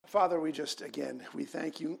Father, we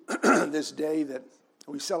thank you this day that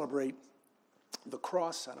we celebrate the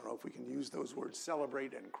cross. I don't know if we can use those words,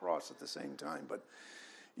 celebrate and cross at the same time, but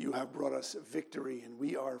you have brought us victory, and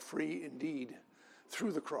we are free indeed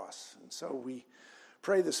through the cross. And so we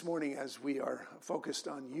pray this morning, as we are focused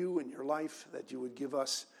on you and your life, that you would give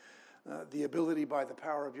us the ability by the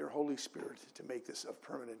power of your Holy Spirit to make this of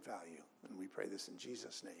permanent value. And we pray this in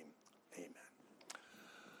Jesus' name. Amen.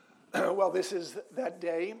 Well, this is that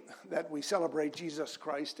day that we celebrate Jesus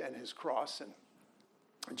Christ and his cross. And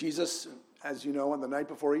Jesus, as you know, on the night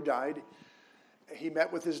before he died, he met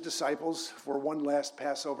with his disciples for one last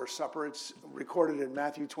Passover supper. It's recorded in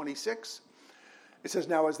Matthew 26. It says,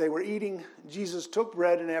 "Now as they were eating, Jesus took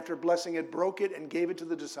bread and after blessing it, broke it and gave it to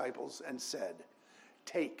the disciples and said,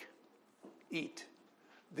 'Take, eat.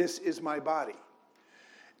 This is my body.'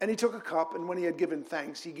 And he took a cup, and when he had given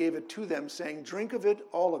thanks, he gave it to them, saying, 'Drink of it,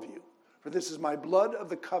 all of you, for this is my blood of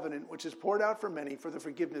the covenant, which is poured out for many for the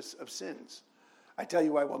forgiveness of sins. I tell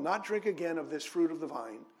you, I will not drink again of this fruit of the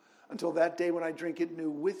vine until that day when I drink it new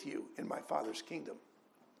with you in my Father's kingdom.'"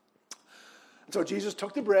 And so Jesus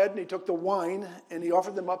took the bread, and he took the wine, and he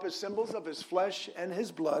offered them up as symbols of his flesh and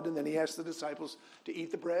his blood, and then he asked the disciples to eat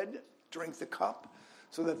the bread, drink the cup,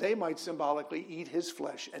 so that they might symbolically eat his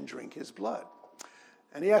flesh and drink his blood.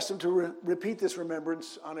 And he asked them to repeat this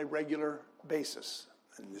remembrance on a regular basis.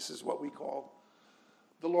 And this is what we call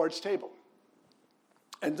the Lord's table.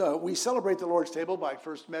 And we celebrate the Lord's table by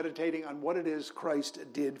first meditating on what it is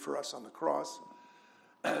Christ did for us on the cross.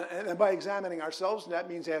 And then by examining ourselves, and that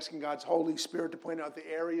means asking God's Holy Spirit to point out the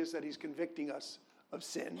areas that he's convicting us of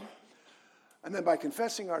sin. And then by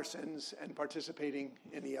confessing our sins and participating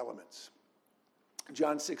in the elements.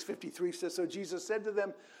 John 6:53 says, "So Jesus said to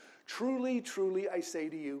them, 'Truly, truly, I say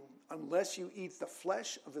to you, unless you eat the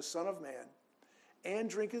flesh of the Son of Man and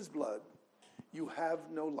drink his blood, you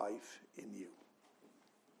have no life in you.'"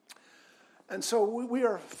 And so we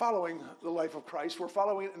are following the life of Christ. We're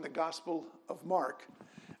following it in the Gospel of Mark.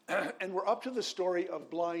 And we're up to the story of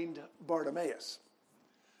blind Bartimaeus.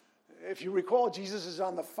 If you recall, Jesus is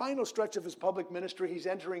on the final stretch of his public ministry. He's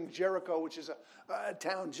entering Jericho, which is a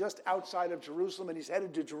town just outside of Jerusalem, and he's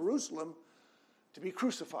headed to Jerusalem to be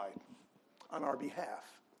crucified on our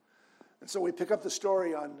behalf. And so we pick up the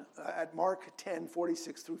story at Mark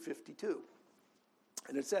 10:46 through 52.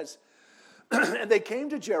 And it says, "And they came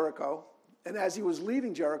to Jericho, and as he was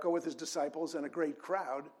leaving Jericho with his disciples and a great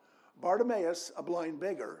crowd, Bartimaeus, a blind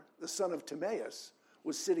beggar, the son of Timaeus,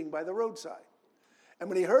 was sitting by the roadside. And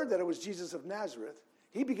when he heard that it was Jesus of Nazareth,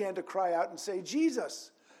 he began to cry out and say,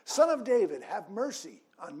 'Jesus, Son of David, have mercy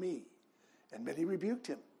on me.' And many rebuked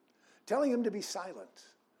him, telling him to be silent.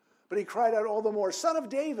 But he cried out all the more, 'Son of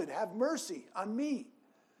David, have mercy on me.'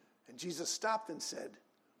 And Jesus stopped and said,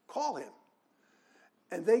 'Call him.'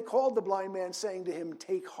 And they called the blind man, saying to him,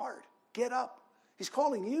 'Take heart, get up, he's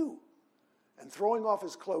calling you.' And throwing off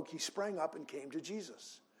his cloak, he sprang up and came to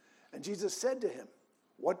Jesus. And Jesus said to him,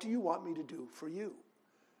 'What do you want me to do for you?'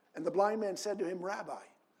 And the blind man said to him, 'Rabbi,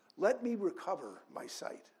 let me recover my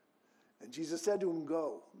sight.' And Jesus said to him,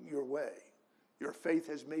 'Go your way. Your faith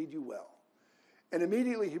has made you well.' And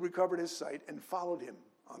immediately he recovered his sight and followed him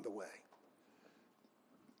on the way."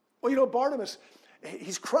 Well, Bartimaeus,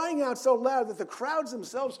 he's crying out so loud that the crowds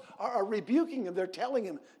themselves are rebuking him. They're telling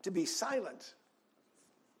him to be silent.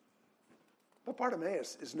 But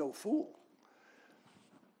Bartimaeus is no fool.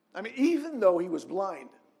 I mean, even though he was blind,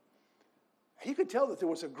 he could tell that there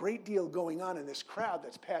was a great deal going on in this crowd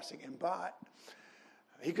that's passing him by.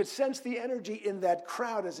 He could sense the energy in that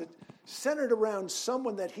crowd as it centered around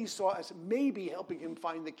someone that he saw as maybe helping him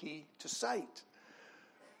find the key to sight.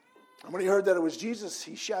 And when he heard that it was Jesus,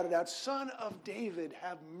 he shouted out, "Son of David,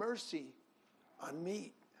 have mercy on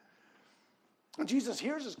me." And Jesus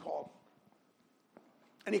hears his call,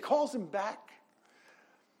 and he calls him back.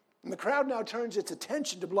 And the crowd now turns its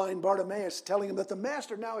attention to blind Bartimaeus, telling him that the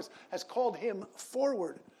master now has called him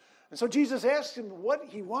forward. And so Jesus asks him what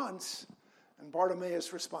he wants, and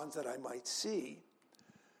Bartimaeus responds, "That I might see."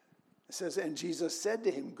 It says, "And Jesus said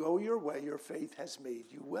to him, 'Go your way, your faith has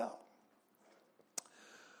made you well.'"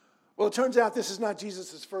 Well, it turns out this is not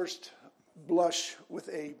Jesus' first blush with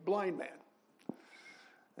a blind man.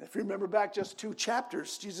 And if you remember back just 2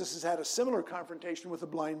 chapters, Jesus has had a similar confrontation with a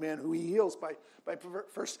blind man who he heals by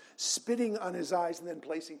first spitting on his eyes and then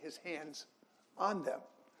placing his hands on them.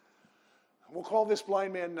 We'll call this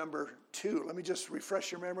blind man number 2. Let me just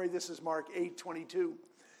refresh your memory. This is Mark 8:22.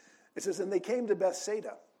 It says, "And they came to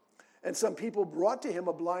Bethsaida, and some people brought to him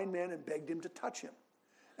a blind man and begged him to touch him.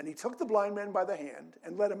 And he took the blind man by the hand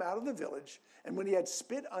and led him out of the village. And when he had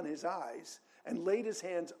spit on his eyes and laid his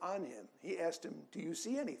hands on him. He asked him, "Do you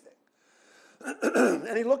see anything?"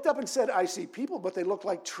 And he looked up and said, "I see people, but they look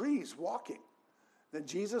like trees walking." Then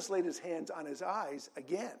Jesus laid his hands on his eyes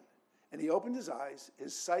again, and he opened his eyes.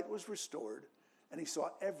 His sight was restored, and he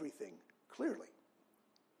saw everything clearly.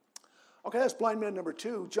 Okay, that's blind man number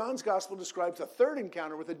 2. John's gospel describes a third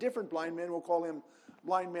encounter with a different blind man. We'll call him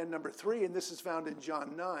blind man number 3, and this is found in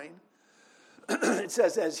John 9. It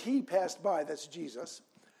says, as he passed by, that's Jesus,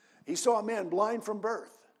 he saw a man blind from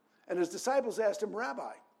birth. And his disciples asked him,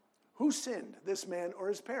 "Rabbi, who sinned, this man or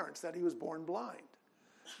his parents, that he was born blind?"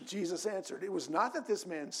 Jesus answered, "It was not that this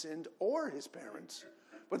man sinned or his parents,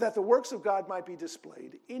 but that the works of God might be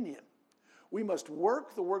displayed in him. We must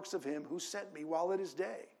work the works of him who sent me while it is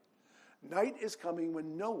day. Night is coming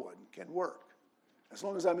when no one can work. As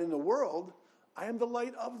long as I'm in the world, I am the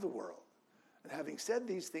light of the world." And having said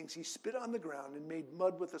these things, he spit on the ground and made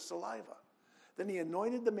mud with the saliva. Then he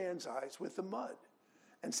anointed the man's eyes with the mud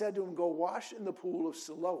and said to him, "Go wash in the pool of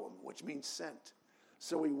Siloam," which means sent.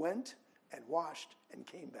 So he went and washed and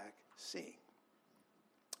came back seeing.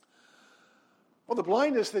 Well, the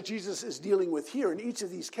blindness that Jesus is dealing with here in each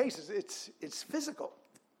of these cases, it's physical.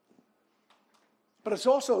 But it's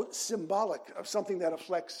also symbolic of something that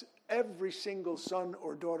afflicts every single son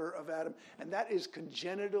or daughter of Adam, and that is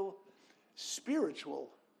congenital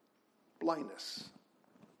spiritual blindness.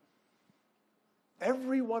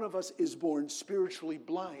 Every one of us is born spiritually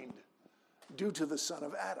blind due to the son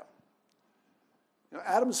of Adam. Now,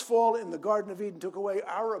 Adam's fall in the Garden of Eden took away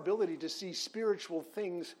our ability to see spiritual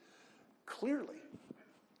things clearly.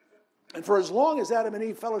 And for as long as Adam and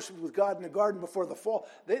Eve fellowshiped with God in the garden before the fall,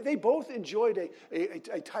 they both enjoyed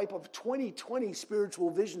a type of 20/20 spiritual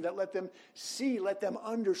vision that let them see, let them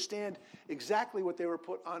understand exactly what they were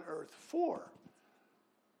put on earth for.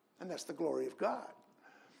 And that's the glory of God.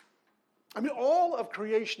 I mean, all of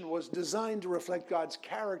creation was designed to reflect God's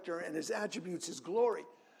character and his attributes, his glory.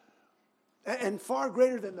 And far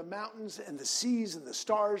greater than the mountains and the seas and the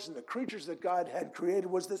stars and the creatures that God had created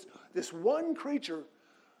was this one creature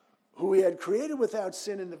who he had created without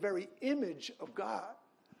sin in the very image of God.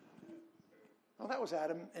 Well, that was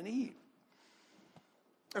Adam and Eve.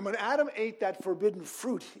 And when Adam ate that forbidden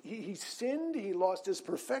fruit, he sinned, he lost his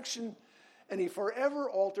perfection, and he forever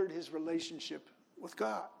altered his relationship with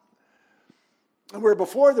God. And where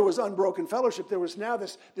before there was unbroken fellowship, there was now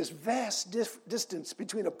this vast distance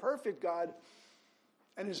between a perfect God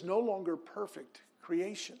and his no longer perfect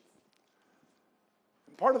creation.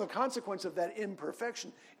 And part of the consequence of that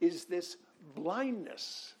imperfection is this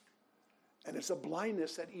blindness. And it's a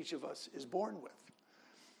blindness that each of us is born with.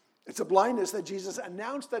 It's a blindness that Jesus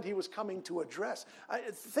announced that he was coming to address.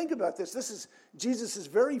 Think about this. This is Jesus'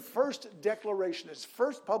 very first declaration, his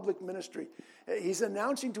first public ministry. He's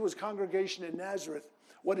announcing to his congregation in Nazareth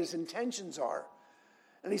what his intentions are.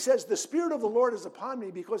 And he says, "The Spirit of the Lord is upon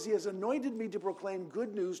me because he has anointed me to proclaim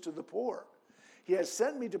good news to the poor. He has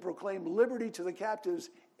sent me to proclaim liberty to the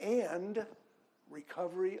captives and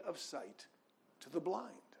recovery of sight to the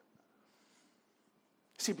blind."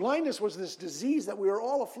 See, blindness was this disease that we were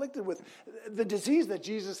all afflicted with, the disease that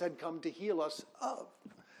Jesus had come to heal us of.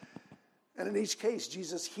 And in each case,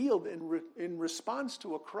 Jesus healed in response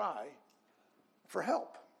to a cry for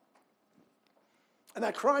help. And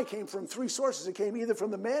that cry came from three sources. It came either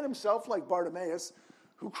from the man himself, like Bartimaeus,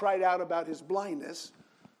 who cried out about his blindness,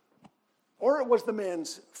 or it was the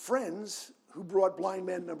man's friends who brought blind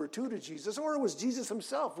man number 2 to Jesus, or it was Jesus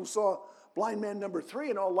himself who saw blind man number 3,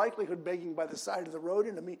 in all likelihood begging by the side of the road,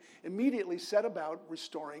 and immediately set about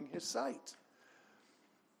restoring his sight.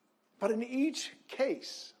 But in each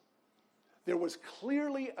case, there was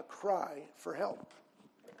clearly a cry for help.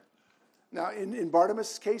 Now, in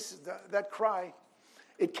Bartimaeus' case, that cry,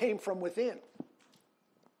 it came from within.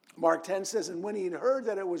 Mark 10 says, "And when he had heard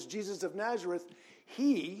that it was Jesus of Nazareth,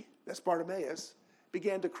 he," that's Bartimaeus,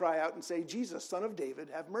 "began to cry out and say, 'Jesus, Son of David,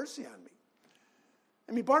 have mercy on me.'"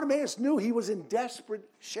 I mean, Bartimaeus knew he was in desperate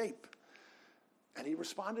shape, and he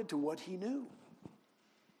responded to what he knew.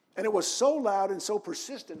 And it was so loud and so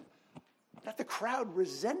persistent that the crowd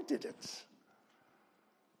resented it.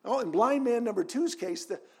 Oh, in blind man number 2's case,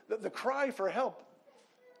 the cry for help,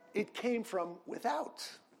 it came from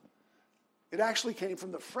without. It actually came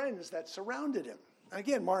from the friends that surrounded him.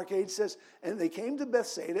 Again, Mark 8 says, "And they came to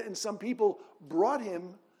Bethsaida, and some people brought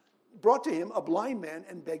to him a blind man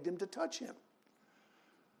and begged him to touch him."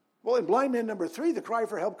 Well, in blind man number 3, the cry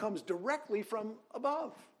for help comes directly from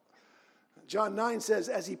above. John 9 says,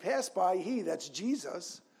 "As he passed by, he," that's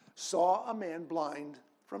Jesus, "saw a man blind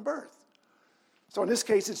from birth." So in this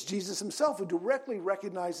case, it's Jesus himself who directly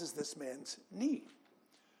recognizes this man's need.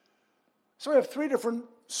 So we have 3 different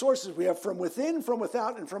sources. We have from within, from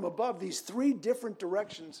without, and from above, these three different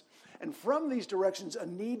directions. And from these directions, a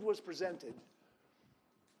need was presented,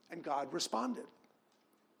 and God responded.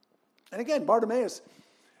 And again, Bartimaeus,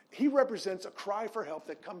 he represents a cry for help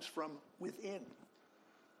that comes from within,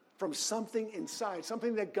 from something inside,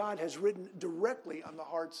 something that God has written directly on the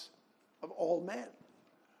hearts of all men.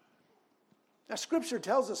 Now, Scripture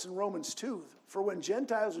tells us in Romans 2, for when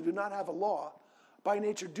Gentiles who do not have a law, by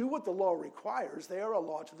nature do what the law requires, they are a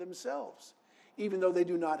law to themselves, even though they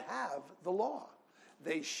do not have the law.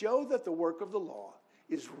 They show that the work of the law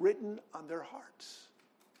is written on their hearts.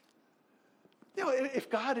 You know, if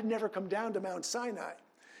God had never come down to Mount Sinai,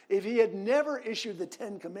 if he had never issued the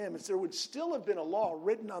Ten Commandments, there would still have been a law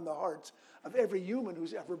written on the hearts of every human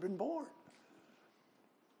who's ever been born.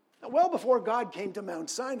 Now, well before God came to Mount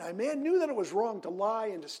Sinai, man knew that it was wrong to lie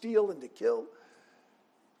and to steal and to kill,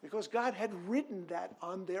 because God had written that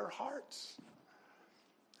on their hearts.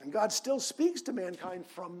 And God still speaks to mankind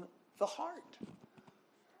from the heart,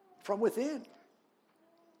 from within.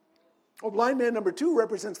 Well, blind man number 2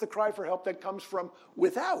 represents the cry for help that comes from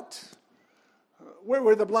without,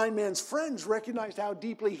 where the blind man's friends recognized how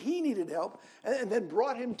deeply he needed help and then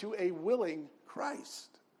brought him to a willing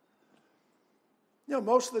Christ. You know,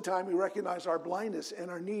 most of the time we recognize our blindness and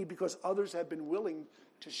our need because others have been willing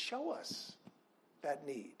to show us that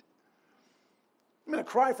need. I mean, a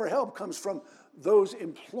cry for help comes from those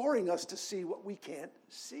imploring us to see what we can't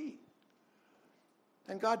see.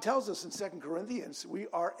 And God tells us in 2 Corinthians, we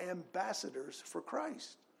are ambassadors for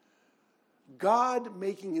Christ. God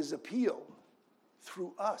making his appeal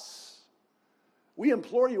through us. We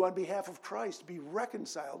implore you on behalf of Christ, be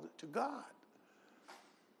reconciled to God.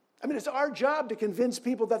 I mean, it's our job to convince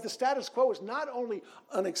people that the status quo is not only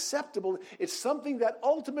unacceptable, it's something that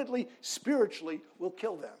ultimately, spiritually, will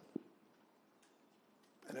kill them.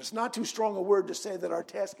 And it's not too strong a word to say that our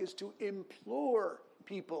task is to implore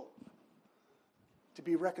people to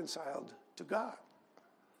be reconciled to God.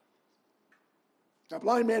 Now,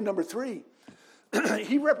 blind man number 3,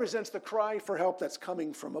 he represents the cry for help that's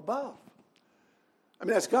coming from above. I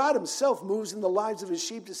mean, as God himself moves in the lives of his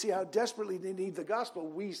sheep to see how desperately they need the gospel,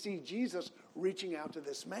 we see Jesus reaching out to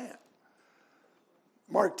this man.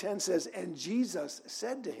 Mark 10 says, and Jesus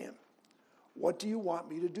said to him, what do you want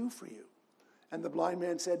me to do for you? And the blind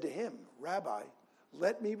man said to him, Rabbi,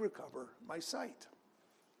 let me recover my sight.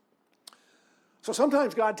 So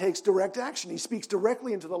sometimes God takes direct action. He speaks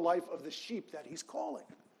directly into the life of the sheep that he's calling.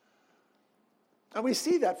 And we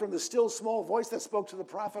see that from the still small voice that spoke to the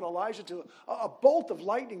prophet Elijah, to a bolt of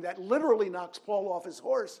lightning that literally knocks Paul off his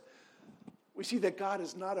horse. We see that God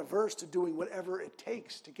is not averse to doing whatever it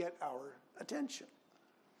takes to get our attention.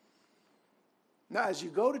 Now, as you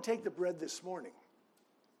go to take the bread this morning,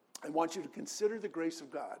 I want you to consider the grace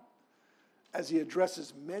of God as he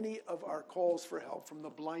addresses many of our calls for help from the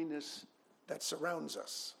blindness that surrounds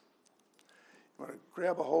us. You want to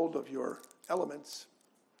grab a hold of your elements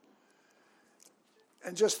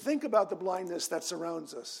and just think about the blindness that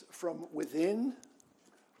surrounds us from within,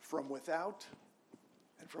 from without,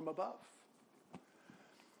 and from above.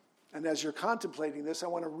 And as you're contemplating this, I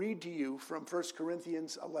want to read to you from 1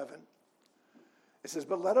 Corinthians 11. It says,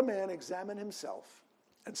 but let a man examine himself,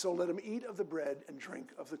 and so let him eat of the bread and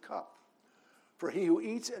drink of the cup. For he who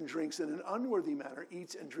eats and drinks in an unworthy manner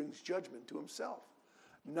eats and drinks judgment to himself,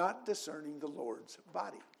 not discerning the Lord's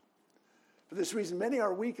body. For this reason, many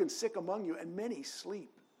are weak and sick among you, and many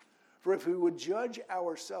sleep. For if we would judge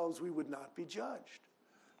ourselves, we would not be judged.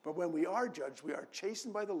 But when we are judged, we are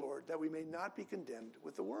chastened by the Lord, that we may not be condemned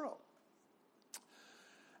with the world.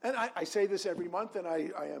 And I say this every month, and I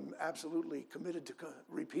am absolutely committed to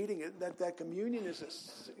repeating it, that communion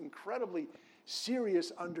is an incredibly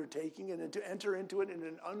serious undertaking, and to enter into it in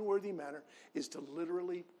an unworthy manner is to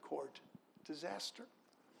literally court disaster.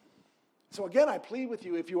 So again, I plead with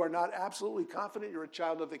you, if you are not absolutely confident you're a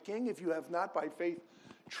child of the King, if you have not by faith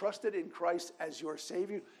trusted in Christ as your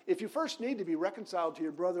Savior, if you first need to be reconciled to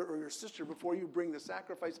your brother or your sister before you bring the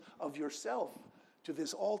sacrifice of yourself to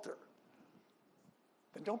this altar,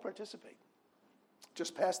 then don't participate.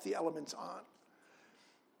 Just pass the elements on.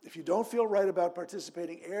 If you don't feel right about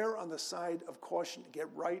participating, err on the side of caution to get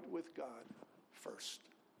right with God first.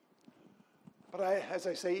 But as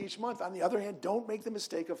I say each month, on the other hand, don't make the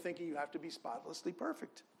mistake of thinking you have to be spotlessly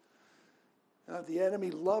perfect. The enemy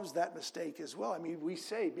loves that mistake as well. I mean, we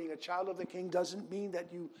say being a child of the King doesn't mean that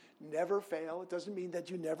you never fail. It doesn't mean that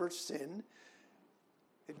you never sin.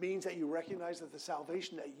 It means that you recognize that the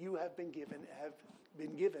salvation that you have been given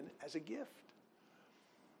as a gift.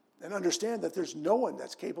 And understand that there's no one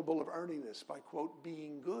that's capable of earning this by, quote,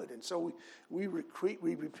 being good. And so we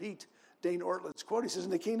repeat Dane Ortled's quote. He says,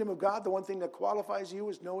 in the kingdom of God, the one thing that qualifies you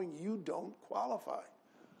is knowing you don't qualify.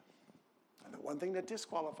 And the one thing that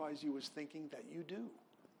disqualifies you is thinking that you do.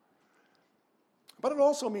 But it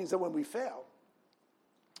also means that when we fail,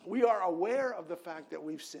 we are aware of the fact that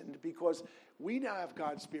we've sinned because we now have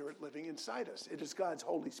God's Spirit living inside us. It is God's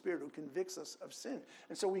Holy Spirit who convicts us of sin.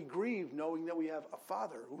 And so we grieve knowing that we have a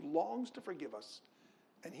Father who longs to forgive us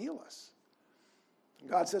and heal us.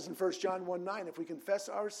 God says in 1 John 1:9, if we confess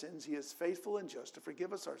our sins, he is faithful and just to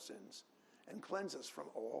forgive us our sins and cleanse us from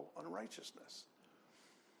all unrighteousness.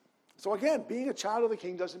 So again, being a child of the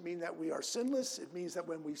King doesn't mean that we are sinless. It means that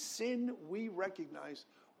when we sin, we recognize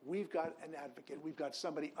we've got an advocate. We've got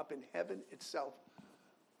somebody up in heaven itself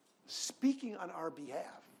speaking on our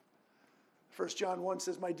behalf. 1 John 1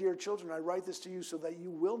 says, my dear children, I write this to you so that you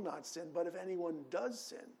will not sin. But if anyone does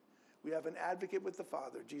sin, we have an advocate with the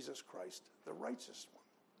Father, Jesus Christ, the righteous one.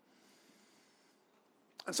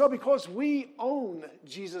 And so because we own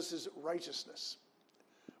Jesus' righteousness,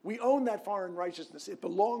 we own that foreign righteousness. It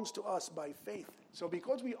belongs to us by faith. So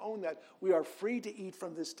because we own that, we are free to eat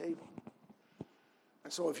from this table.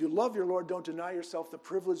 And so if you love your Lord, don't deny yourself the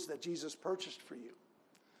privilege that Jesus purchased for you.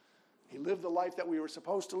 He lived the life that we were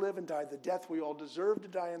supposed to live and died the death we all deserve to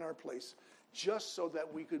die in our place, just so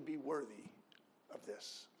that we could be worthy of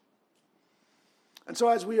this. And so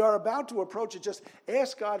as we are about to approach it, just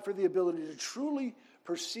ask God for the ability to truly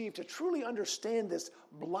perceive, to truly understand this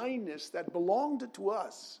blindness that belonged to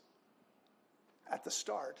us at the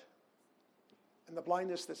start and the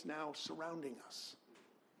blindness that's now surrounding us.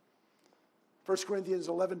 1 Corinthians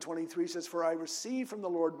 11:23 says, for I received from the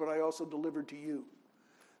Lord what I also delivered to you,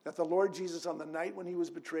 that the Lord Jesus on the night when he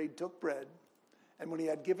was betrayed took bread, and when he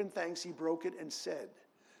had given thanks, he broke it and said,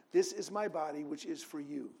 this is my body which is for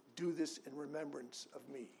you. Do this in remembrance of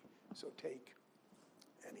me. So take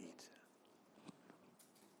and eat.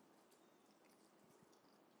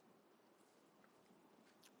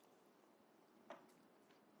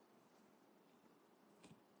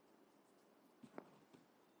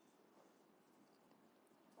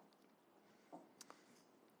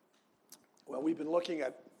 Well, we've been looking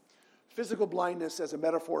at physical blindness as a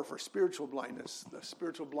metaphor for spiritual blindness, the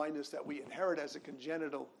spiritual blindness that we inherit as a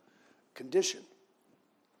congenital condition.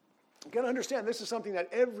 You got to understand, this is something that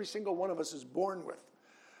every single one of us is born with.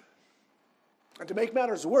 And to make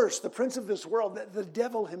matters worse, the prince of this world, the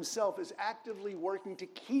devil himself, is actively working to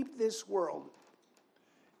keep this world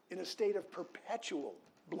in a state of perpetual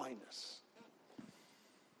blindness.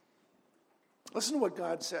 Listen to what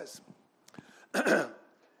God says.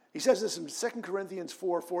 He says this in 2 Corinthians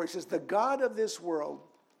 4:4. He says, the God of this world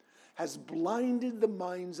has blinded the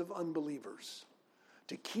minds of unbelievers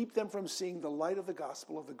to keep them from seeing the light of the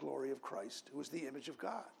gospel of the glory of Christ, who is the image of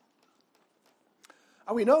God.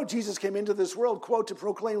 And we know Jesus came into this world, quote, to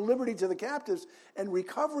proclaim liberty to the captives and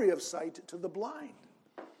recovery of sight to the blind.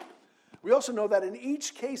 We also know that in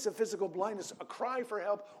each case of physical blindness, a cry for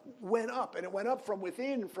help went up, and it went up from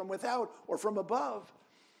within, from without, or from above,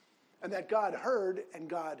 and that God heard and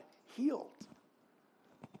God healed.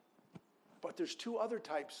 But there's two other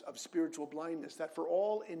types of spiritual blindness that for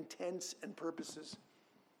all intents and purposes,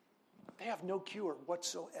 they have no cure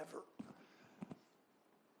whatsoever.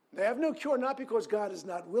 They have no cure not because God is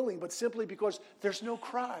not willing, but simply because there's no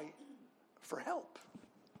cry for help.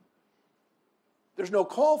 There's no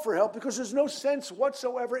call for help because there's no sense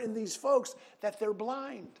whatsoever in these folks that they're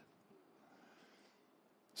blind.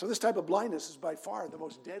 So this type of blindness is by far the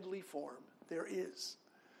most deadly form there is.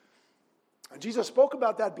 And Jesus spoke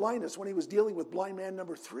about that blindness when he was dealing with blind man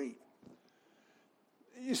number 3.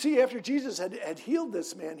 You see, after Jesus had healed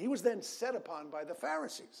this man, he was then set upon by the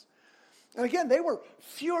Pharisees. And again, they were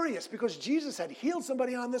furious because Jesus had healed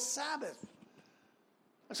somebody on the Sabbath.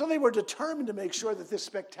 And so they were determined to make sure that this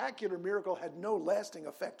spectacular miracle had no lasting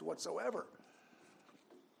effect whatsoever.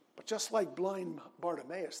 But just like blind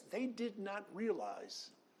Bartimaeus, they did not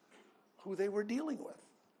realize who they were dealing with.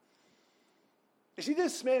 You see,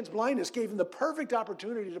 this man's blindness gave him the perfect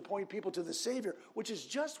opportunity to point people to the Savior, which is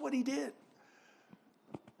just what he did.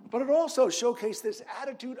 But it also showcased this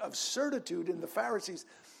attitude of certitude in the Pharisees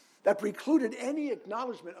that precluded any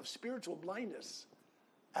acknowledgement of spiritual blindness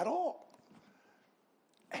at all.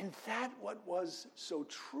 And that what was so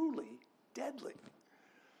truly deadly.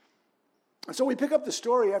 And so we pick up the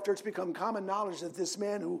story after it's become common knowledge that this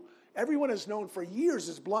man who everyone has known for years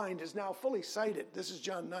is blind is now fully sighted. This is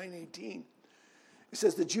John 9:18. It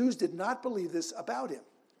says, the Jews did not believe this about him,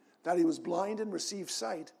 that he was blind and received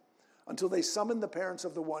sight, until they summoned the parents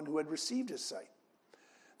of the one who had received his sight.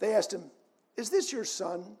 They asked him, is this your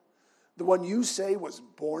son, the one you say was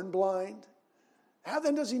born blind? How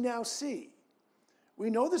then does he now see? We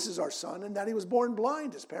know this is our son and that he was born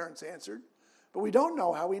blind," his parents answered. "But we don't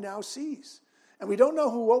know how he now sees. And we don't know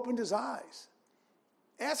who opened his eyes.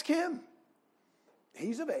 Ask him.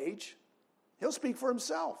 He's of age. He'll speak for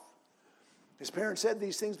himself." His parents said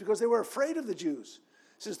these things because they were afraid of the Jews,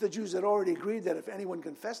 since the Jews had already agreed that if anyone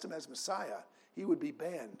confessed him as Messiah, he would be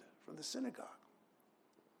banned from the synagogue.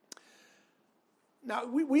 Now,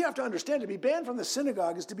 we have to understand, to be banned from the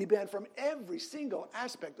synagogue is to be banned from every single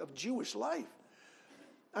aspect of Jewish life.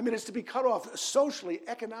 I mean, it's to be cut off socially,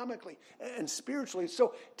 economically, and spiritually. It's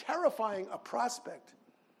so terrifying a prospect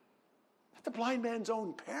that the blind man's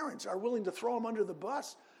own parents are willing to throw him under the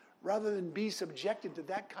bus rather than be subjected to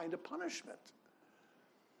that kind of punishment.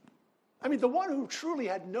 I mean, the one who truly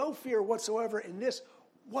had no fear whatsoever in this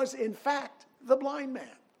was, in fact, the blind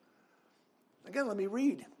man. Again, let me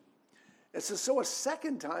read. It says, "So a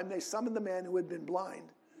second time they summoned the man who had been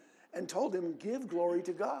blind and told him, 'Give glory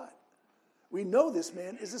to God. We know this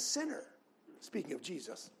man is a sinner.'" Speaking of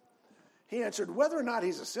Jesus. He answered, "Whether or not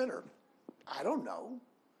he's a sinner, I don't know.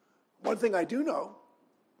 One thing I do know,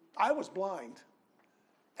 I was blind,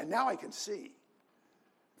 and now I can see."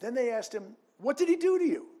 Then they asked him, "What did he do to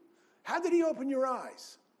you? How did he open your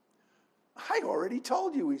eyes?" "I already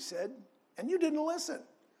told you," he said, "and you didn't listen.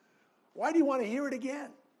 Why do you want to hear it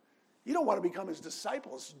again? You don't want to become his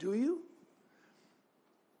disciples, do you?"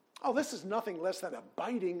 Oh, this is nothing less than a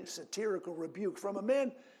biting, satirical rebuke from a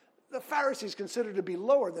man the Pharisees considered to be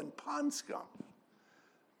lower than pond scum.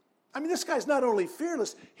 I mean, this guy's not only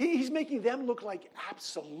fearless, he's making them look like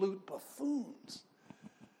absolute buffoons.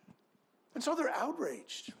 And so they're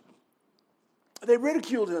outraged. They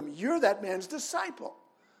ridiculed him. "You're that man's disciple,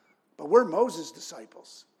 but we're Moses'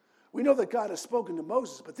 disciples. We know that God has spoken to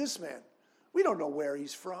Moses, but this man, we don't know where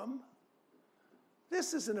he's from."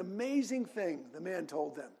 "This is an amazing thing," the man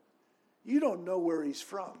told them. "You don't know where he's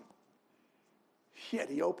from, yet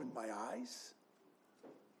he opened my eyes."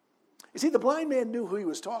 You see, the blind man knew who he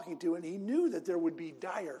was talking to, and he knew that there would be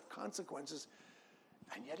dire consequences,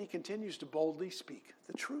 and yet he continues to boldly speak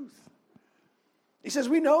the truth. He says,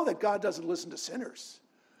 "We know that God doesn't listen to sinners,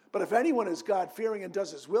 but if anyone is God-fearing and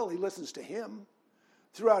does his will, he listens to him.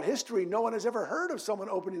 Throughout history, no one has ever heard of someone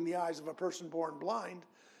opening the eyes of a person born blind.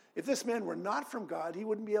 If this man were not from God, he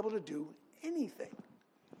wouldn't be able to do anything."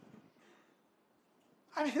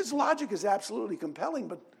 I mean, his logic is absolutely compelling,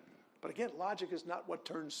 but again, logic is not what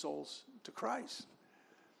turns souls to Christ.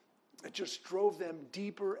 It just drove them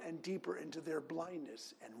deeper and deeper into their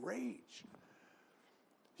blindness and rage.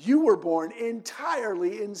 "You were born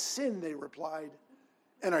entirely in sin," they replied,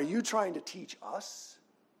 "and are you trying to teach us?"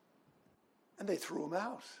 And they threw him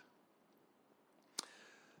out.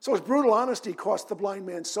 So his brutal honesty cost the blind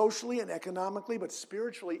man socially and economically, but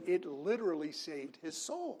spiritually, it literally saved his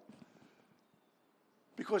soul.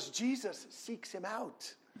 Because Jesus seeks him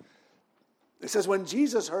out. It says, when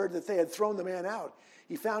Jesus heard that they had thrown the man out,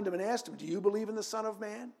 he found him and asked him, "Do you believe in the Son of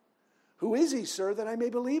Man?" "Who is he, sir, that I may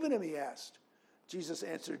believe in him?" he asked. Jesus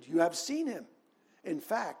answered, "You have seen him. In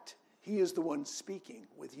fact, he is the one speaking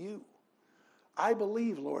with you." "I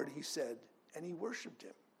believe, Lord," he said, and he worshiped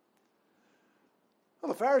him.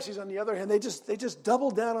 Well, the Pharisees, on the other hand, they just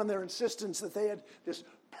doubled down on their insistence that they had this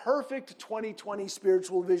perfect 20/20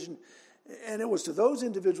 spiritual vision. And it was to those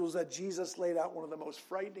individuals that Jesus laid out one of the most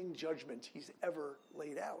frightening judgments he's ever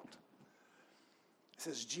laid out. It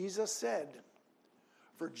says, Jesus said,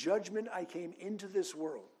 "For judgment I came into this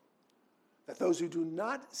world, that those who do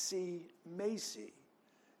not see may see,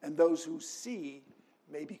 and those who see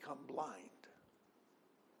may become blind."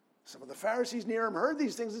 Some of the Pharisees near him heard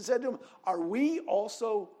these things and said to him, "Are we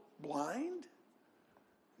also blind?"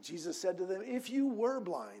 Jesus said to them, "If you were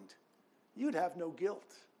blind, you'd have no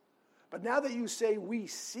guilt. But now that you say we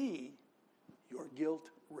see, your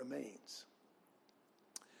guilt remains."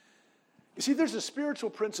 You see, there's a spiritual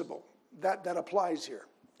principle that applies here.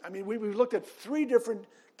 I mean, we've looked at 3 different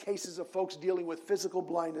cases of folks dealing with physical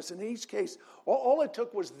blindness. And in each case, all it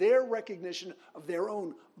took was their recognition of their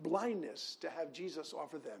own blindness to have Jesus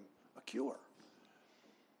offer them a cure.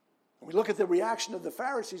 And we look at the reaction of the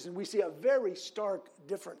Pharisees and we see a very stark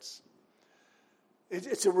difference.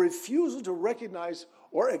 It's a refusal to recognize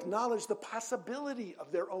or acknowledge the possibility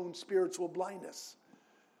of their own spiritual blindness.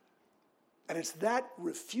 And it's that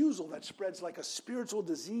refusal that spreads like a spiritual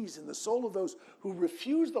disease in the soul of those who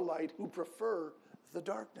refuse the light, who prefer the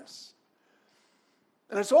darkness.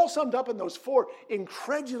 And it's all summed up in those 4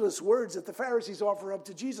 incredulous words that the Pharisees offer up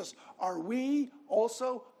to Jesus. Are we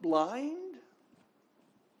also blind?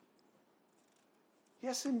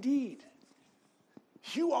 Yes, indeed.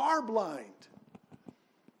 You are blind.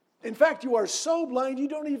 In fact, you are so blind you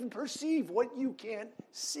don't even perceive what you can't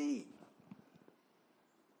see.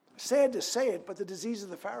 Sad to say it, but the disease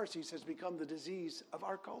of the Pharisees has become the disease of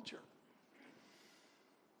our culture.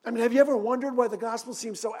 I mean, have you ever wondered why the gospel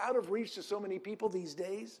seems so out of reach to so many people these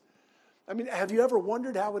days? I mean, have you ever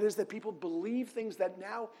wondered how it is that people believe things that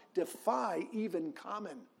now defy even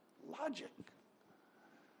common logic?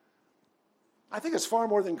 I think it's far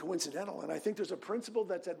more than coincidental, and I think there's a principle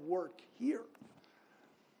that's at work here.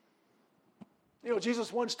 You know,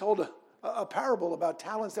 Jesus once told a parable about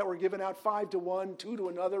talents that were given out 5 to one, 2 to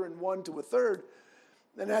another, and 1 to a third.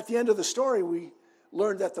 And at the end of the story, we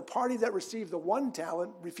learned that the party that received the 1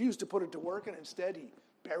 talent refused to put it to work, and instead he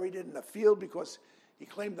buried it in a field because he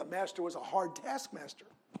claimed the master was a hard taskmaster.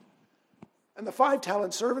 And the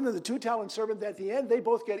 5-talent servant and the 2-talent servant, at the end, they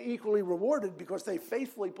both get equally rewarded because they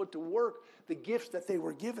faithfully put to work the gifts that they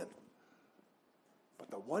were given.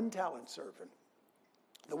 But the 1-talent servant,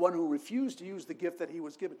 the one who refused to use the gift that he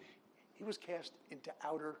was given, he was cast into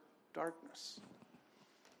outer darkness.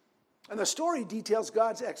 And the story details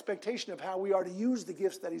God's expectation of how we are to use the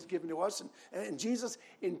gifts that he's given to us. And Jesus,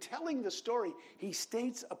 in telling the story, he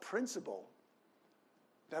states a principle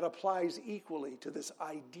that applies equally to this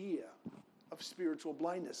idea of spiritual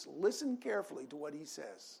blindness. Listen carefully to what he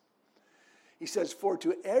says. He says, "For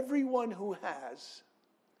to everyone who has,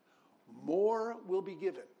 more will be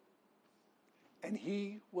given, and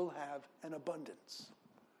he will have an abundance.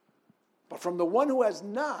 But from the one who has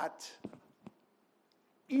not,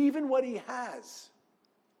 even what he has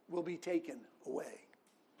will be taken away."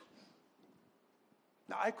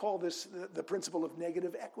 Now, I call this the principle of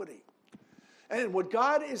negative equity. And what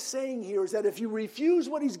God is saying here is that if you refuse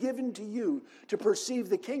what he's given to you to perceive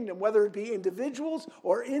the kingdom, whether it be individuals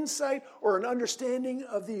or insight or an understanding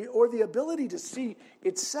of the ability to see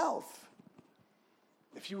itself,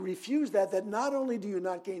 if you refuse that not only do you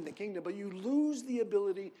not gain the kingdom, but you lose the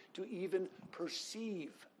ability to even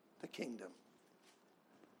perceive the kingdom.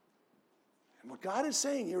 And what God is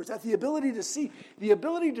saying here is that the ability to see, the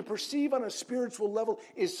ability to perceive on a spiritual level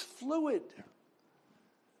is fluid.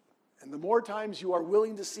 And the more times you are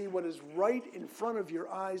willing to see what is right in front of your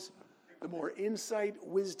eyes, the more insight,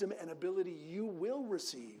 wisdom, and ability you will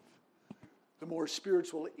receive. The more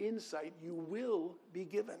spiritual insight you will be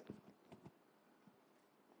given.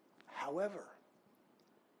 However,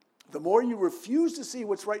 the more you refuse to see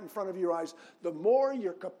what's right in front of your eyes, the more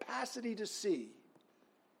your capacity to see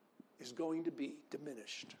is going to be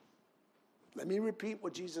diminished. Let me repeat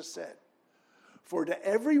what Jesus said. "For to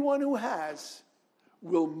everyone who has,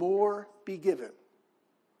 will more be given,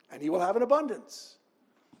 and he will have an abundance.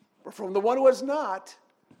 But from the one who has not,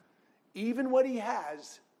 even what he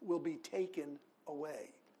has will be taken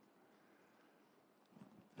away."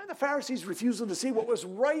 And the Pharisees' refusal to see what was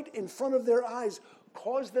right in front of their eyes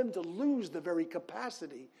caused them to lose the very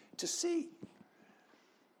capacity to see.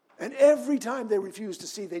 And every time they refused to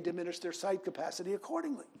see, they diminished their sight capacity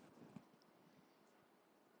accordingly.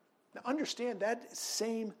 Now understand that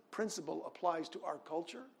same principle applies to our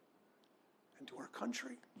culture and to our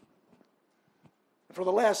country. And for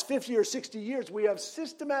the last 50 or 60 years, we have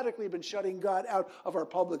systematically been shutting God out of our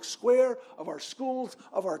public square, of our schools,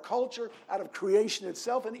 of our culture, out of creation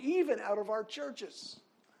itself, and even out of our churches.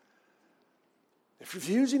 If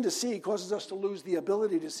refusing to see causes us to lose the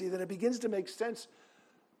ability to see, then it begins to make sense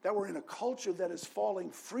that we're in a culture that is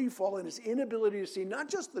falling free fall in its inability to see not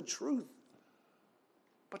just the truth,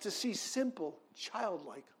 but to see simple,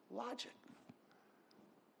 childlike logic.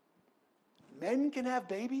 Men can have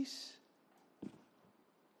babies.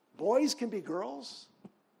 Boys can be girls.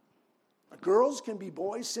 Girls can be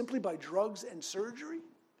boys simply by drugs and surgery.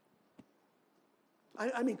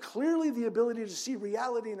 I mean, clearly the ability to see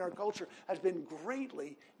reality in our culture has been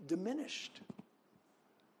greatly diminished.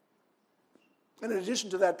 And in addition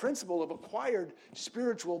to that principle of acquired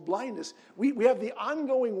spiritual blindness, we have the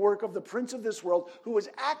ongoing work of the prince of this world who is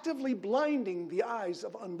actively blinding the eyes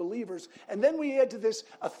of unbelievers. And then we add to this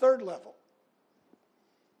a third level,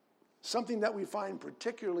 something that we find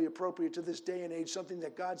particularly appropriate to this day and age, something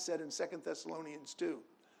that God said in 2 Thessalonians 2.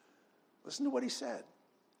 Listen to what he said.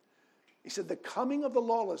 He said, "The coming of the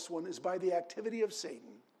lawless one is by the activity of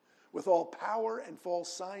Satan, with all power and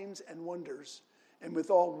false signs and wonders, and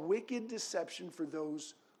with all wicked deception for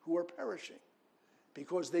those who are perishing,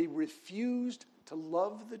 because they refused to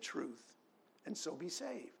love the truth and so be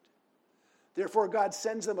saved. Therefore God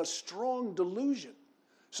sends them a strong delusion,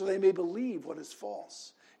 so they may believe what is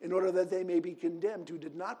false, in order that they may be condemned who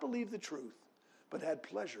did not believe the truth, but had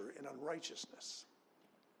pleasure in unrighteousness."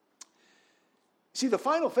 See, the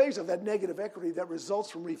final phase of that negative equity that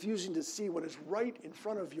results from refusing to see what is right in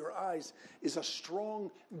front of your eyes is a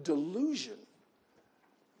strong delusion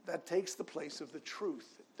that takes the place of the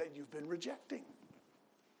truth that you've been rejecting.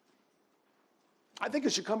 I think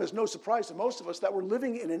it should come as no surprise to most of us that we're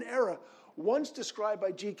living in an era once described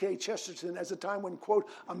by G.K. Chesterton as a time when, quote,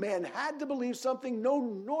 a man had to believe something no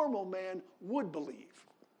normal man would believe.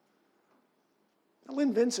 Now,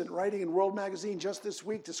 Lynn Vincent, writing in World Magazine just this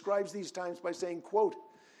week, describes these times by saying, quote,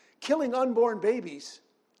 killing unborn babies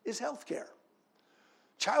is health care.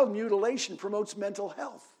 Child mutilation promotes mental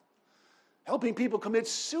health. Helping people commit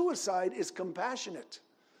suicide is compassionate.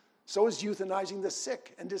 So is euthanizing the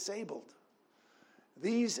sick and disabled.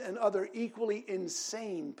 These and other equally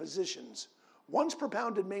insane positions, once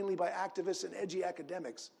propounded mainly by activists and edgy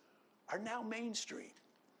academics, are now mainstream.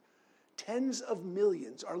 Tens of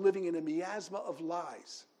millions are living in a miasma of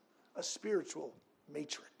lies, a spiritual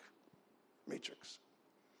matrix.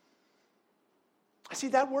 I see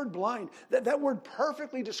that word blind, that word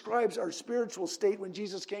perfectly describes our spiritual state when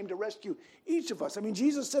Jesus came to rescue each of us. I mean,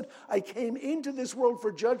 Jesus said, I came into this world for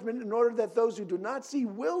judgment in order that those who do not see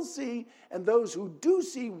will see, and those who do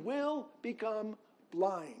see will become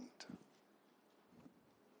blind.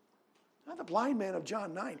 Now, the blind man of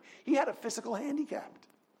John 9, he had a physical handicap.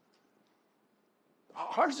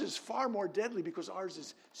 Ours is far more deadly because ours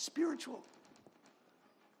is spiritual.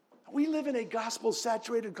 We live in a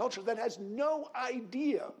gospel-saturated culture that has no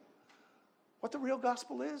idea what the real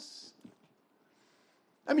gospel is.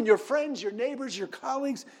 I mean, your friends, your neighbors, your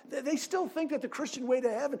colleagues, they still think that the Christian way to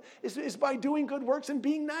heaven is by doing good works and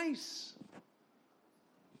being nice.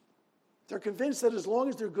 They're convinced that as long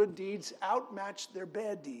as their good deeds outmatch their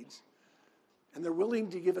bad deeds, and they're willing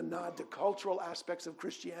to give a nod to cultural aspects of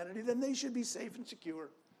Christianity, then they should be safe and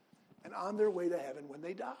secure and on their way to heaven when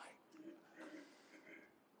they die.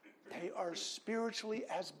 They are spiritually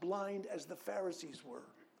as blind as the Pharisees were.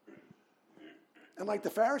 And like the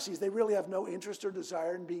Pharisees, they really have no interest or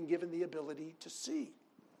desire in being given the ability to see.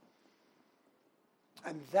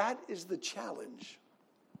 And that is the challenge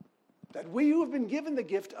that we who have been given the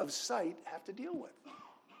gift of sight have to deal with.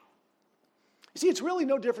 You see, it's really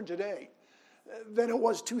no different today than it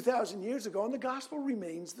was 2,000 years ago, and the gospel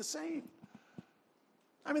remains the same.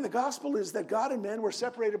 I mean, the gospel is that God and man were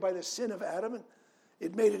separated by the sin of Adam, and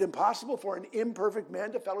it made it impossible for an imperfect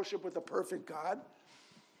man to fellowship with a perfect God.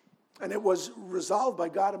 And it was resolved by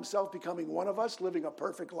God himself becoming one of us, living a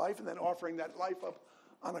perfect life, and then offering that life up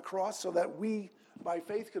on a cross so that we, by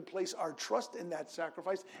faith, could place our trust in that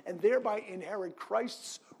sacrifice and thereby inherit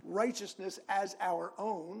Christ's righteousness as our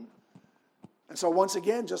own. And so once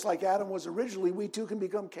again, just like Adam was originally, we too can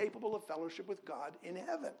become capable of fellowship with God in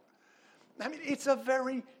heaven. I mean, it's a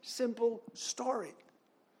very simple story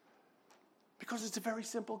because it's a very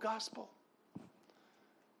simple gospel.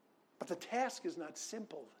 But the task is not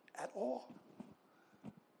simple at all.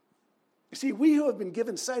 You see, we who have been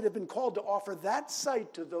given sight have been called to offer that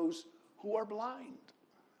sight to those who are blind.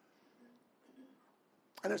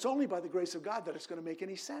 And it's only by the grace of God that it's going to make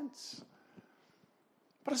any sense.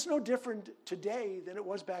 But it's no different today than it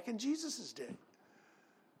was back in Jesus' day.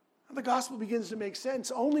 And the gospel begins to make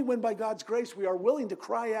sense only when by God's grace we are willing to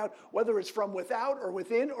cry out, whether it's from without or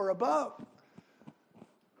within or above.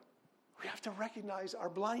 We have to recognize our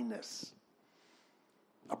blindness.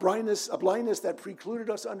 A blindness that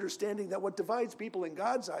precluded us understanding that what divides people in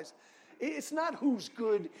God's eyes, it's not who's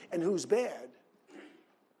good and who's bad.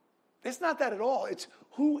 It's not that at all. It's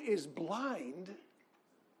who is blind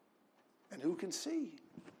and who can see.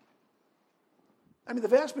 I mean, the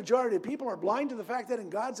vast majority of people are blind to the fact that in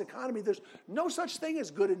God's economy, there's no such thing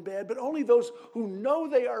as good and bad, but only those who know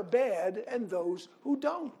they are bad and those who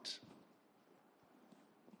don't.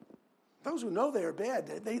 Those who know they are bad,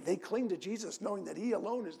 they cling to Jesus, knowing that he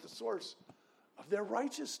alone is the source of their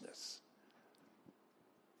righteousness.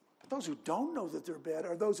 But those who don't know that they're bad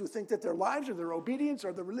are those who think that their lives or their obedience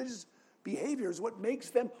or their religious behavior is what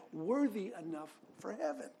makes them worthy enough for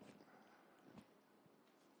heaven.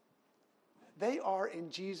 They are,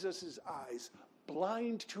 in Jesus' eyes,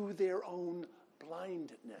 blind to their own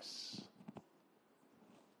blindness.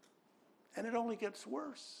 And it only gets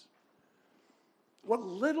worse. What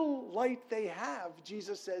little light they have,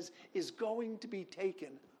 Jesus says, is going to be taken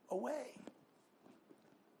away.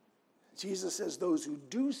 Jesus says those who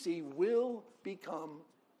do see will become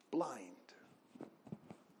blind.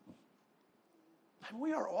 And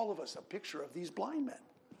we are, all of us, a picture of these blind men.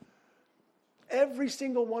 Every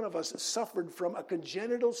single one of us suffered from a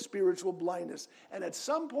congenital spiritual blindness. And at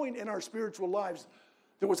some point in our spiritual lives,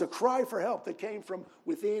 there was a cry for help that came from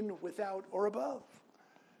within, without, or above.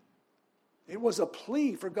 It was a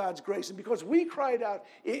plea for God's grace. And because we cried out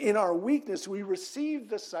in our weakness, we received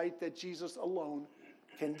the sight that Jesus alone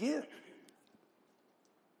can give.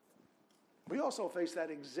 We also face that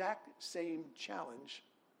exact same challenge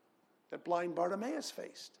that blind Bartimaeus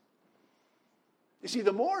faced. You see,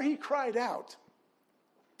 the more he cried out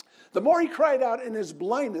in his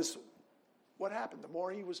blindness, what happened? The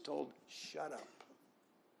more he was told, shut up.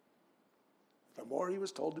 The more he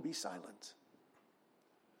was told to be silent.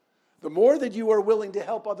 The more that you are willing to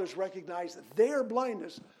help others recognize their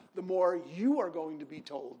blindness, the more you are going to be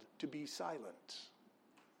told to be silent.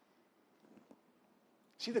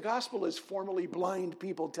 See, the gospel is formerly blind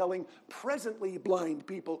people telling presently blind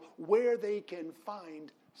people where they can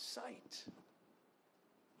find sight.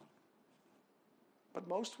 But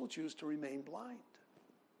most will choose to remain blind.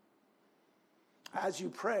 As you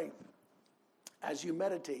pray, as you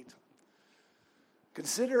meditate,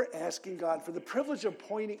 consider asking God for the privilege of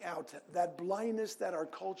pointing out that blindness that our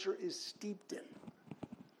culture is steeped in.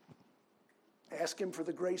 Ask him for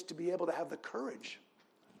the grace to be able to have the courage,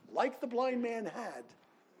 like the blind man had,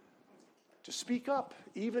 to speak up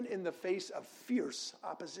even in the face of fierce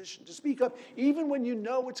opposition, to speak up even when you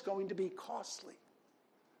know it's going to be costly.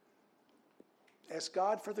 Ask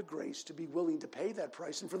God for the grace to be willing to pay that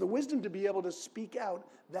price and for the wisdom to be able to speak out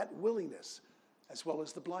that willingness as well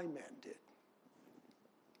as the blind man did.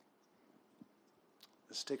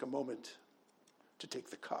 Let's take a moment to take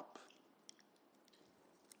the cup.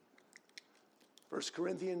 1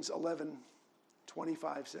 Corinthians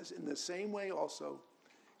 11:25 says, in the same way also,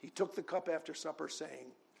 he took the cup after supper, saying,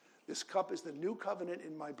 this cup is the new covenant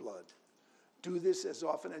in my blood. Do this as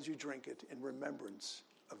often as you drink it in remembrance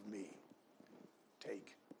of me.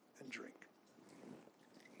 Take and drink.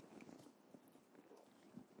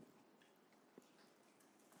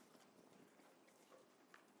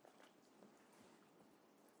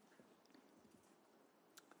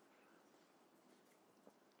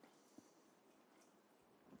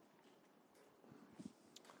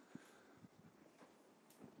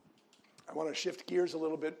 I want to shift gears a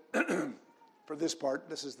little bit for this part.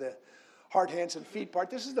 This is the heart, hands, and feet part.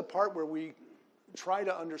 This is the part where we try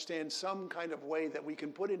to understand some kind of way that we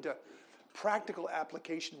can put into practical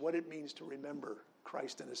application what it means to remember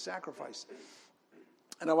Christ and his sacrifice.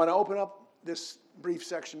 And I want to open up this brief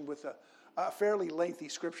section with a fairly lengthy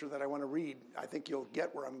scripture that I want to read. I think you'll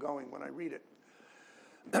get where I'm going when I read it.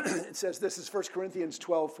 It says, this is 1 Corinthians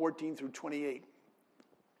 12:14 through 28.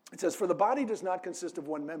 It says, for the body does not consist of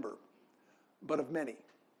one member, but of many.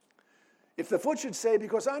 If the foot should say,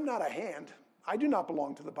 because I'm not a hand, I do not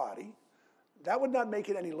belong to the body, that would not make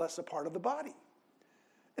it any less a part of the body.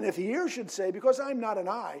 And if the ear should say, because I'm not an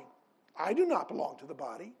eye, I do not belong to the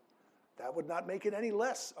body, that would not make it any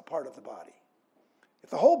less a part of the body.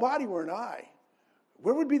 If the whole body were an eye,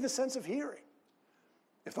 where would be the sense of hearing?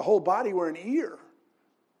 If the whole body were an ear,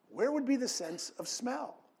 where would be the sense of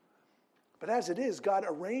smell? But as it is, God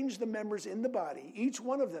arranged the members in the body, each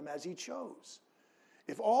one of them as he chose.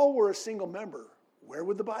 If all were a single member, where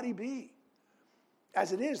would the body be?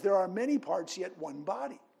 As it is, there are many parts, yet one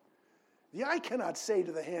body. The eye cannot say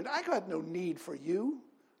to the hand, I got no need for you,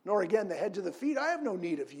 nor again the head to the feet, I have no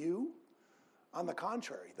need of you. On the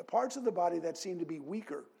contrary, the parts of the body that seem to be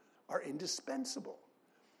weaker are indispensable.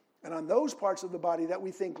 And on those parts of the body that we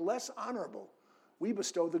think less honorable, we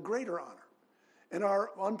bestow the greater honor. And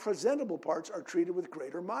our unpresentable parts are treated with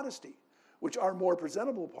greater modesty, which our more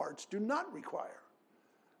presentable parts do not require.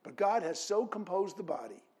 But God has so composed the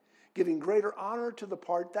body, giving greater honor to the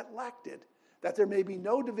part that lacked it, that there may be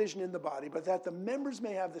no division in the body, but that the members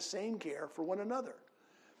may have the same care for one another.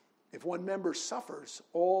 If one member suffers,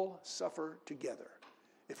 all suffer together.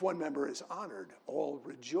 If one member is honored, all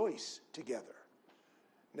rejoice together.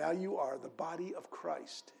 Now you are the body of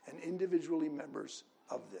Christ and individually members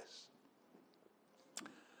of this.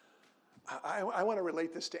 I want to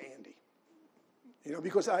relate this to Andy.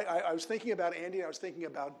 Because I was thinking about Andy, I was thinking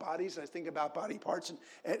about bodies, and I was thinking about body parts.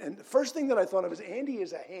 And the first thing that I thought of is Andy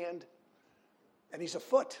is a hand and he's a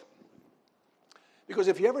foot. Because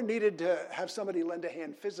if you ever needed to have somebody lend a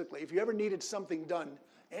hand physically, if you ever needed something done,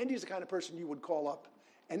 Andy's the kind of person you would call up.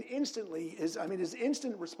 And instantly, his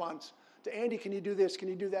instant response to Andy, can you do this? Can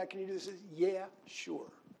you do that? Can you do this? Yeah, sure.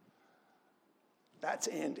 That's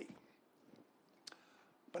Andy.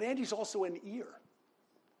 But Andy's also an ear.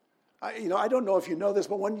 I don't know if you know this,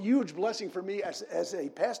 but one huge blessing for me as a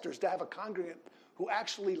pastor is to have a congregant who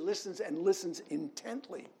actually listens and listens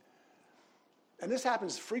intently. And this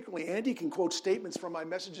happens frequently. Andy can quote statements from my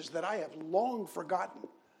messages that I have long forgotten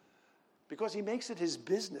because he makes it his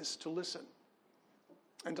business to listen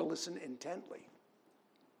and to listen intently.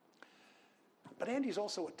 But Andy's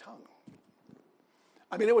also a tongue.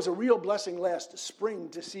 It was a real blessing last spring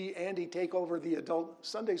to see Andy take over the adult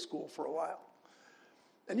Sunday school for a while.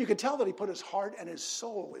 And you could tell that he put his heart and his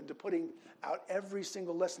soul into putting out every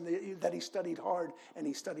single lesson that he studied hard and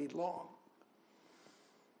he studied long.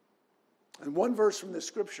 And one verse from this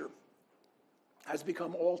scripture has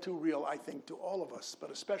become all too real, I think, to all of us, but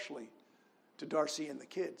especially to Darcy and the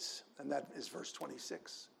kids, and that is verse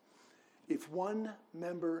 26. If one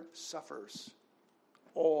member suffers,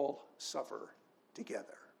 all suffer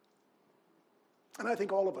together. And I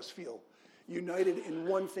think all of us feel united in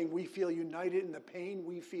one thing. We feel united in the pain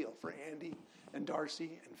we feel for Andy and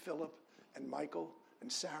Darcy and Philip and Michael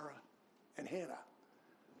and Sarah and Hannah.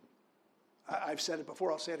 I've said it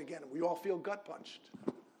before, I'll say it again. We all feel gut punched.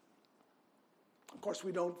 Of course,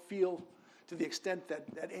 we don't feel to the extent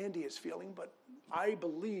that Andy is feeling, but I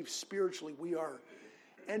believe spiritually we are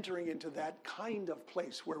entering into that kind of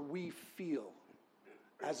place where we feel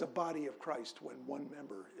as a body of Christ when one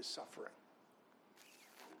member is suffering.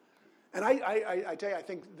 And I tell you, I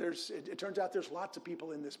think it turns out there's lots of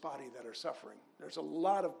people in this body that are suffering. There's a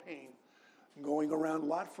lot of pain going around, a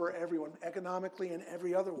lot for everyone, economically and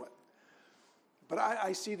every other way. But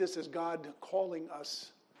I see this as God calling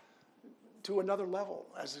us to another level,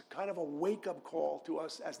 as kind of a wake-up call to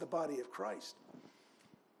us as the body of Christ.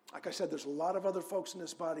 Like I said, there's a lot of other folks in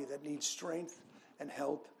this body that need strength and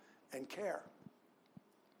help and care.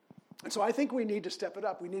 And so I think we need to step it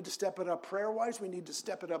up. We need to step it up prayer-wise. We need to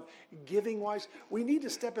step it up giving-wise. We need to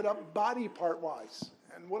step it up body part-wise.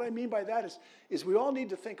 And what I mean by that is we all need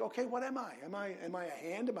to think, okay, what am I? Am I a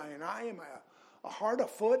hand? Am I an eye? Am I a heart, a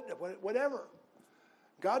foot? Whatever.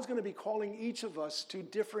 God's going to be calling each of us to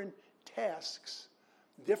different tasks,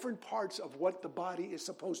 different parts of what the body is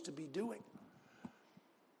supposed to be doing.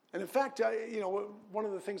 And in fact, one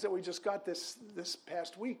of the things that we just got this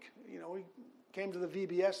past week, we came to the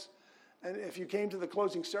VBS, and if you came to the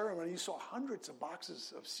closing ceremony, you saw hundreds of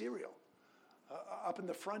boxes of cereal up in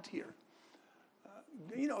the front here.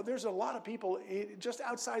 There's a lot of people just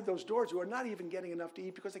outside those doors who are not even getting enough to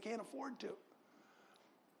eat because they can't afford to.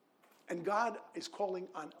 And God is calling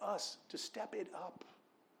on us to step it up,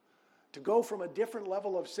 to go from a different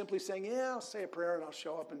level of simply saying, yeah, I'll say a prayer and I'll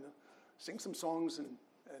show up and sing some songs and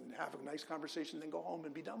have a nice conversation, then go home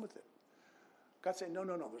and be done with it. God's saying, no,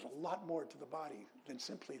 there's a lot more to the body than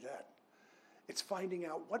simply that. It's finding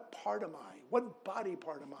out what part am I, what body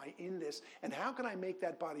part am I in this, and how can I make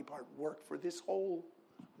that body part work for this whole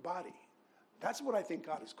body? That's what I think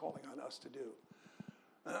God is calling on us to do.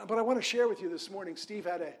 But I want to share with you this morning, Steve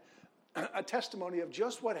had a testimony of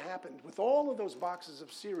just what happened with all of those boxes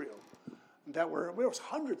of cereal there was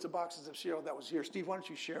hundreds of boxes of cereal that was here. Steve, why don't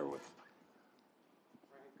you share with?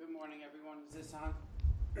 Right. Good morning, everyone. Is this on?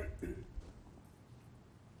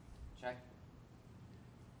 Check.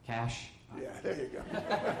 Cash. Yeah, there you go.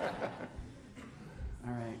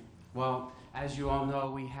 All right. Well, as you all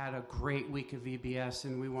know, we had a great week of VBS,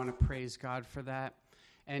 and we want to praise God for that.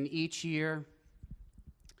 And each year,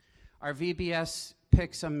 our VBS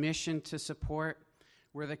picks a mission to support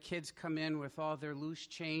where the kids come in with all their loose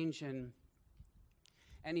change and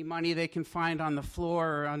any money they can find on the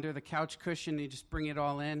floor or under the couch cushion. They just bring it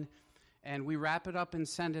all in, and we wrap it up and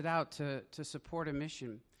send it out to support a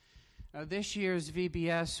mission. Now, this year's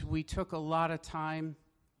VBS, we took a lot of time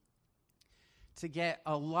to get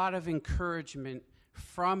a lot of encouragement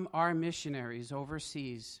from our missionaries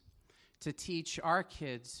overseas to teach our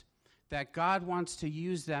kids that God wants to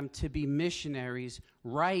use them to be missionaries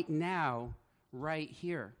right now, right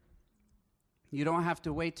here. You don't have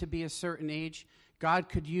to wait to be a certain age. God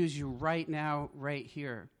could use you right now, right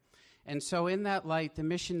here. And so in that light, the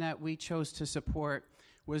mission that we chose to support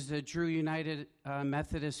was the Drew United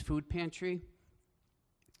Methodist Food Pantry.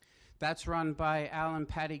 That's run by Al and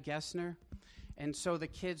Patty Gessner. And so the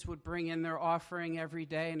kids would bring in their offering every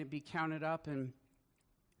day, and it'd be counted up, and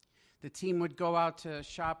the team would go out to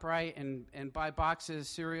ShopRite and buy boxes of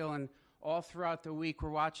cereal, and all throughout the week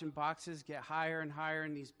we're watching boxes get higher and higher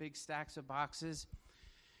in these big stacks of boxes.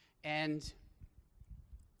 And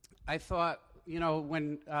I thought,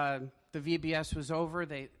 when the VBS was over,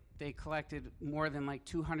 they collected more than like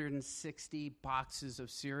 260 boxes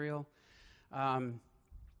of cereal.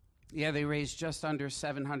 They raised just under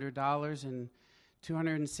 $700 and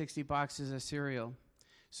 260 boxes of cereal.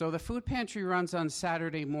 So the food pantry runs on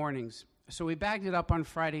Saturday mornings. So we bagged it up on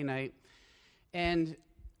Friday night, and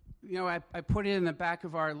I put it in the back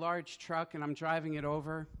of our large truck, and I'm driving it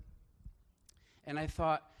over, and I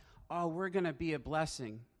thought, we're going to be a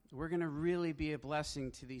blessing. We're going to really be a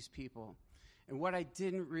blessing to these people. And what I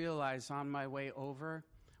didn't realize on my way over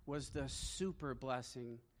was the super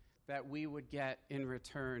blessing that we would get in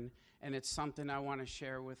return, and it's something I want to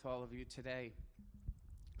share with all of you today.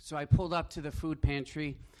 So I pulled up to the food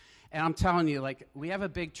pantry, and I'm telling you, we have a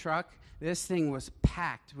big truck. This thing was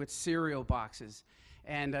packed with cereal boxes,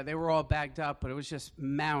 and they were all bagged up, but it was just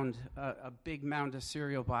a big mound of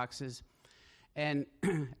cereal boxes. And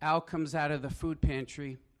Al comes out of the food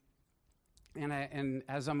pantry, and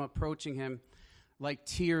as I'm approaching him, like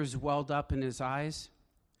tears welled up in his eyes.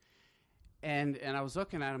 And I was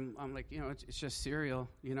looking at him, I'm like, it's just cereal,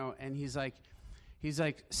 and he's like,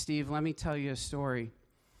 Steve, let me tell you a story.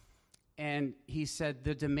 And he said,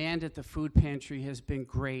 the demand at the food pantry has been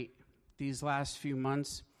great these last few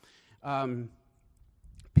months.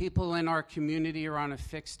 People in our community are on a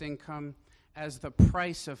fixed income. As the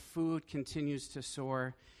price of food continues to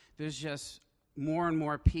soar, there's just more and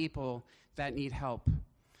more people that need help.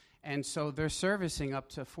 And so they're servicing up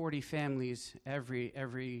to 40 families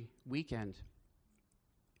every weekend.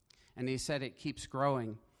 And they said it keeps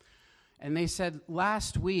growing. And they said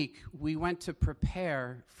last week we went to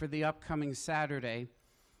prepare for the upcoming Saturday,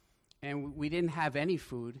 and we didn't have any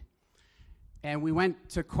food. And we went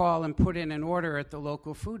to call and put in an order at the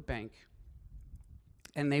local food bank.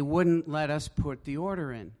 And they wouldn't let us put the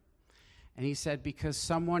order in. And he said because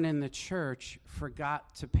someone in the church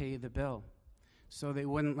forgot to pay the bill. So they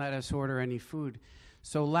wouldn't let us order any food.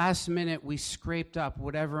 So last minute, we scraped up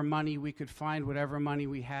whatever money we could find, whatever money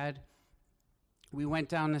we had. We went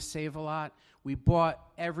down to Save-A-Lot. We bought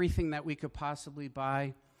everything that we could possibly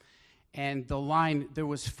buy. And the line, there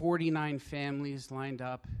was 49 families lined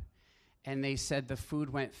up. And they said the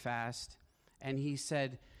food went fast. And he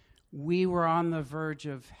said, we were on the verge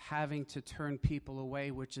of having to turn people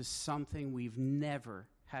away, which is something we've never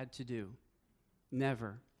had to do.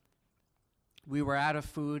 Never. We were out of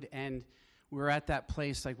food, and we were at that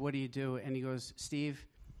place, like, what do you do? And he goes, Steve,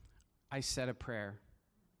 I said a prayer.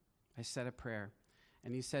 I said a prayer.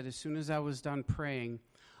 And he said, as soon as I was done praying,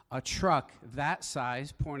 a truck that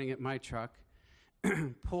size, pointing at my truck,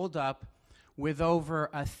 pulled up with over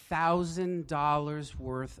 $1,000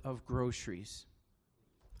 worth of groceries.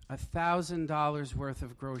 $1,000 worth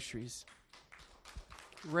of groceries.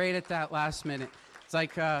 Right at that last minute. It's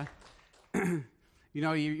like,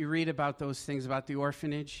 you read about those things, about the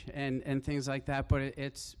orphanage and things like that, but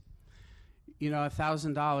it's,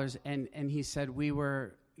 $1,000. And he said we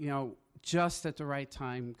were, just at the right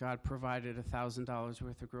time, God provided $1,000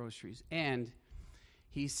 worth of groceries. And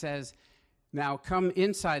he says, now come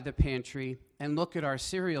inside the pantry and look at our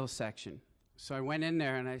cereal section. So I went in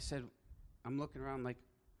there and I said, I'm looking around like,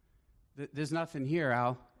 there's nothing here,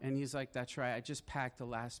 Al. And he's like, that's right. I just packed the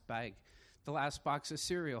last box of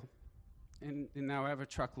cereal. And now I have a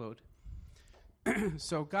truckload.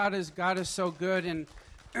 So God is so good, and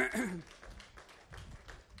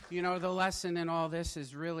the lesson in all this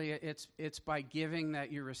is really it's by giving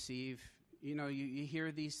that you receive. You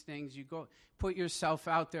hear these things, you go put yourself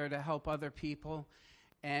out there to help other people,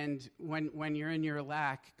 and when you're in your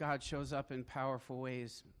lack, God shows up in powerful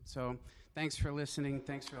ways. So thanks for listening.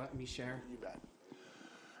 Thanks for letting me share. You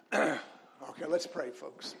bet. Okay, let's pray,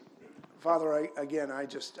 folks. Father,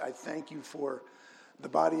 I thank you for the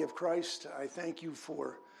body of Christ. I thank you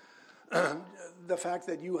for the fact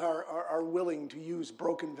that you are willing to use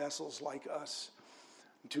broken vessels like us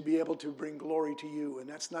to be able to bring glory to you, and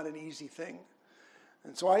that's not an easy thing.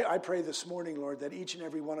 And so I pray this morning, Lord, that each and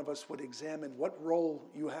every one of us would examine what role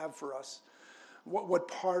you have for us, what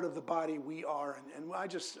part of the body we are, and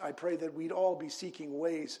I pray that we'd all be seeking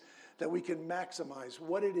ways that we can maximize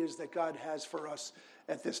what it is that God has for us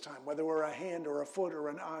at this time, whether we're a hand or a foot or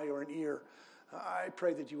an eye or an ear. I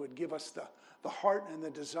pray that you would give us the heart and the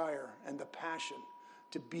desire and the passion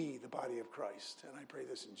to be the body of Christ. And I pray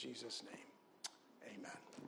this in Jesus' name. Amen.